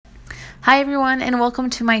Hi, everyone, and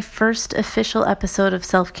welcome to my first official episode of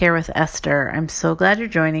Self-Care with Esther. I'm so glad you're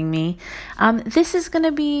joining me. This is going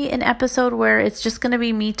to be an episode where it's just going to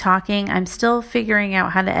be me talking. I'm still figuring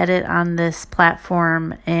out how to edit on this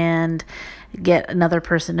platform and get another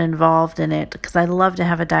person involved in it because I love to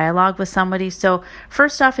have a dialogue with somebody. So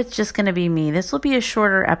first off, it's just going to be me. This will be a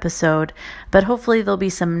shorter episode, but hopefully there'll be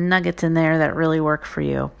some nuggets in there that really work for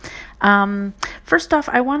you. First off,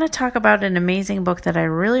 I want to talk about an amazing book that I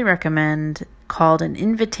really recommend called An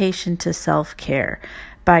Invitation to Self-Care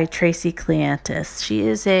by Tracy Kleantis. She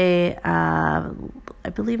is I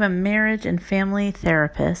believe a marriage and family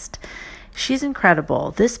therapist. She's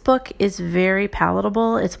incredible. This book is very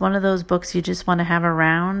palatable. It's one of those books you just want to have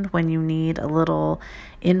around when you need a little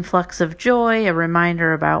influx of joy, a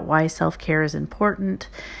reminder about why self-care is important.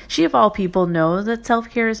 She, of all people, knows that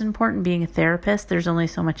self-care is important. Being a therapist, there's only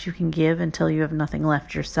so much you can give until you have nothing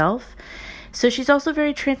left yourself. So she's also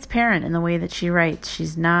very transparent in the way that she writes.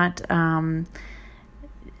 She's not...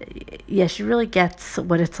 she really gets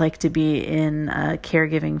what it's like to be in a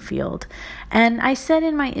caregiving field. And I said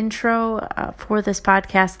in my intro for this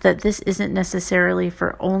podcast that this isn't necessarily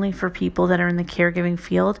only for people that are in the caregiving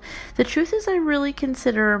field. The truth is I really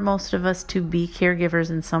consider most of us to be caregivers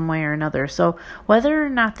in some way or another. So whether or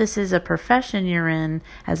not this is a profession you're in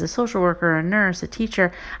as a social worker, a nurse, a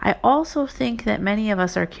teacher, I also think that many of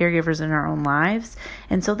us are caregivers in our own lives.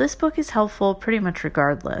 And so this book is helpful pretty much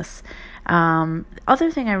regardless.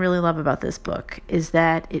 Other thing I really love about this book is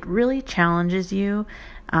that it really challenges you,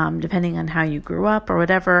 depending on how you grew up or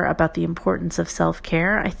whatever, about the importance of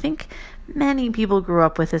self-care. I think many people grew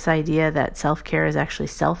up with this idea that self-care is actually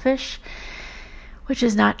selfish, which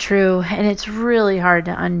is not true. And it's really hard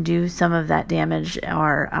to undo some of that damage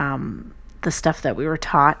or the stuff that we were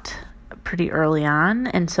taught pretty early on.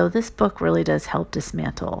 And so this book really does help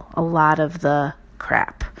dismantle a lot of the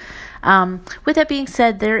crap. With that being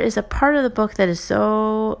said, there is a part of the book that is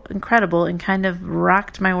so incredible and kind of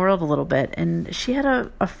rocked my world a little bit. And she had a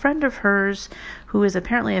friend of hers who is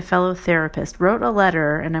apparently a fellow therapist, wrote a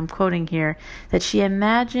letter, and I'm quoting here, that she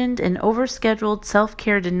imagined an overscheduled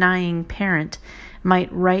self-care denying parent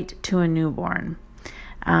might write to a newborn.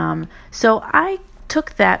 So I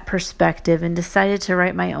took that perspective and decided to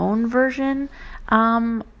write my own version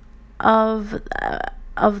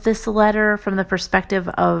of this letter from the perspective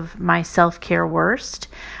of my self-care worst.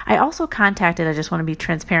 I also I just want to be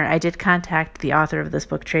transparent, I did contact the author of this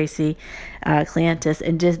book, Tracy Kleantis,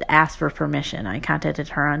 and just asked for permission. I contacted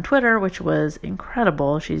her on Twitter, which was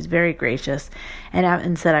incredible. She's very gracious,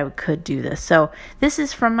 and said I could do this. So this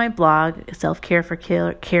is from my blog,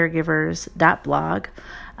 selfcareforcaregivers.blog.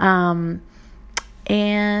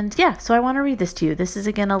 And so I want to read this to you. This is,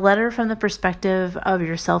 again, a letter from the perspective of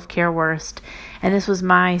your self-care worst, and this was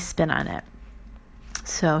my spin on it.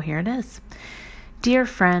 So here it is. Dear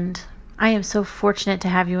friend, I am so fortunate to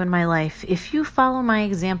have you in my life. If you follow my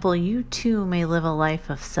example, you too may live a life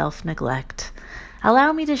of self-neglect.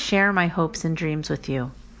 Allow me to share my hopes and dreams with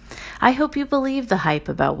you. I hope you believe the hype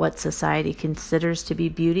about what society considers to be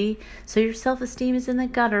beauty, so your self-esteem is in the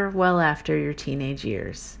gutter well after your teenage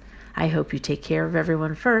years. I hope you take care of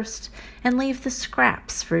everyone first and leave the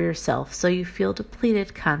scraps for yourself so you feel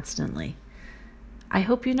depleted constantly. I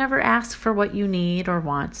hope you never ask for what you need or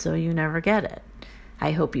want so you never get it.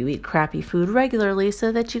 I hope you eat crappy food regularly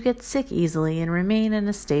so that you get sick easily and remain in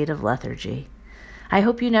a state of lethargy. I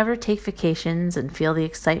hope you never take vacations and feel the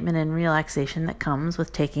excitement and relaxation that comes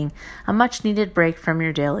with taking a much-needed break from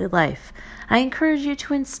your daily life. I encourage you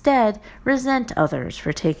to instead resent others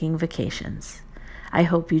for taking vacations. I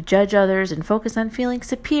hope you judge others and focus on feeling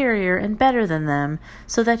superior and better than them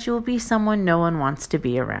so that you will be someone no one wants to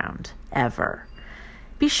be around, ever.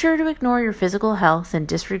 Be sure to ignore your physical health and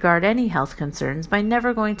disregard any health concerns by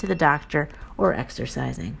never going to the doctor or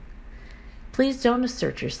exercising. Please don't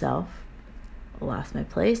assert yourself. Lost my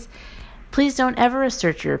place. Please don't ever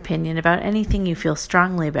assert your opinion about anything you feel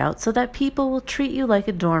strongly about so that people will treat you like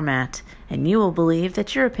a doormat and you will believe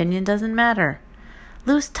that your opinion doesn't matter.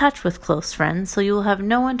 Lose touch with close friends so you will have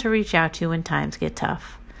no one to reach out to when times get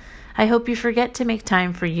tough. I hope you forget to make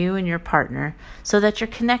time for you and your partner so that your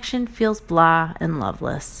connection feels blah and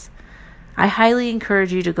loveless. I highly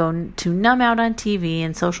encourage you to numb out on TV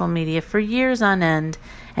and social media for years on end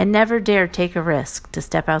and never dare take a risk to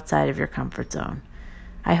step outside of your comfort zone.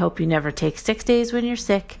 I hope you never take 6 days when you're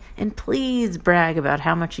sick, and please brag about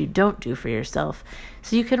how much you don't do for yourself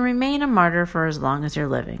so you can remain a martyr for as long as you're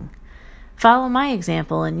living. Follow my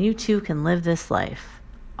example and you too can live this life.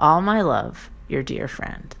 All my love, your dear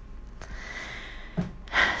friend.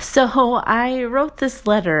 So I wrote this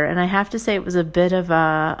letter, and I have to say it was a bit of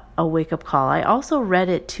a wake-up call. I also read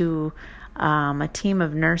it to a team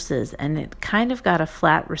of nurses, and it kind of got a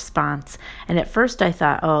flat response. And at first I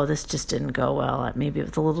thought, oh, this just didn't go well. Maybe it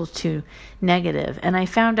was a little too negative. And I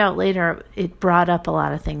found out later it brought up a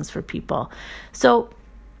lot of things for people. So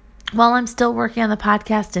while I'm still working on the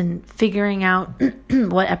podcast and figuring out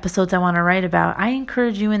what episodes I want to write about, I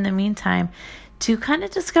encourage you in the meantime to kind of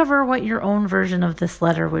discover what your own version of this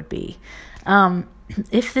letter would be.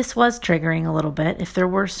 If this was triggering a little bit, if there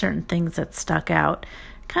were certain things that stuck out,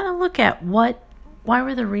 kind of look at why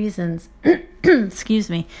were the reasons, excuse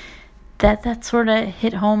me, that sort of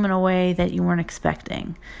hit home in a way that you weren't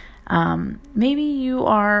expecting. Maybe you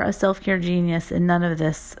are a self-care genius and none of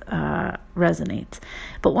this resonates.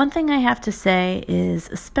 But one thing I have to say is,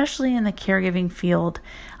 especially in the caregiving field,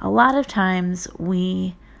 a lot of times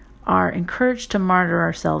we are encouraged to martyr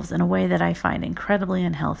ourselves in a way that I find incredibly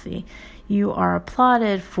unhealthy. You are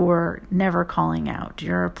applauded for never calling out.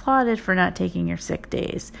 You're applauded for not taking your sick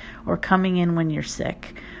days, or coming in when you're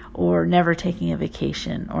sick, or never taking a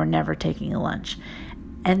vacation, or never taking a lunch.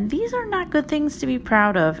 And these are not good things to be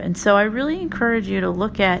proud of. And so I really encourage you to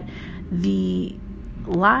look at the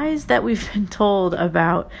lies that we've been told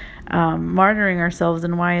about martyring ourselves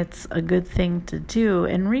and why it's a good thing to do,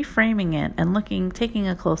 and reframing it and taking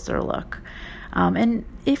a closer look. And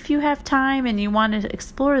if you have time and you want to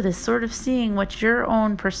explore this, sort of seeing what your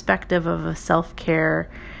own perspective of a self-care,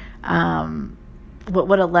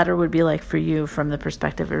 what a letter would be like for you from the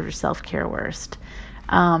perspective of your self-care worst.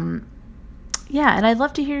 Yeah, and I'd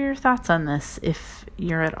love to hear your thoughts on this if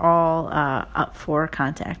you're at all up for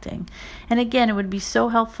contacting. And again, it would be so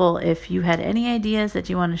helpful if you had any ideas that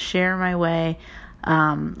you want to share my way,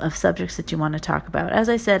 of subjects that you want to talk about. As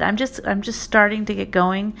I said, I'm just starting to get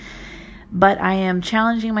going, but I am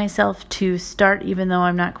challenging myself to start even though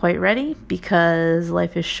I'm not quite ready, because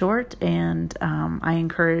life is short, and I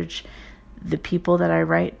encourage the people that I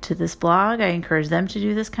write to this blog, I encourage them to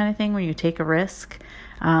do this kind of thing where you take a risk.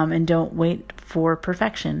 And don't wait for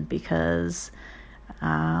perfection, because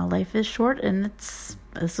life is short, and this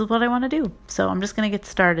is what I want to do. So I'm just going to get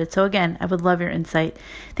started. So again, I would love your insight.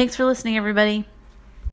 Thanks for listening, everybody.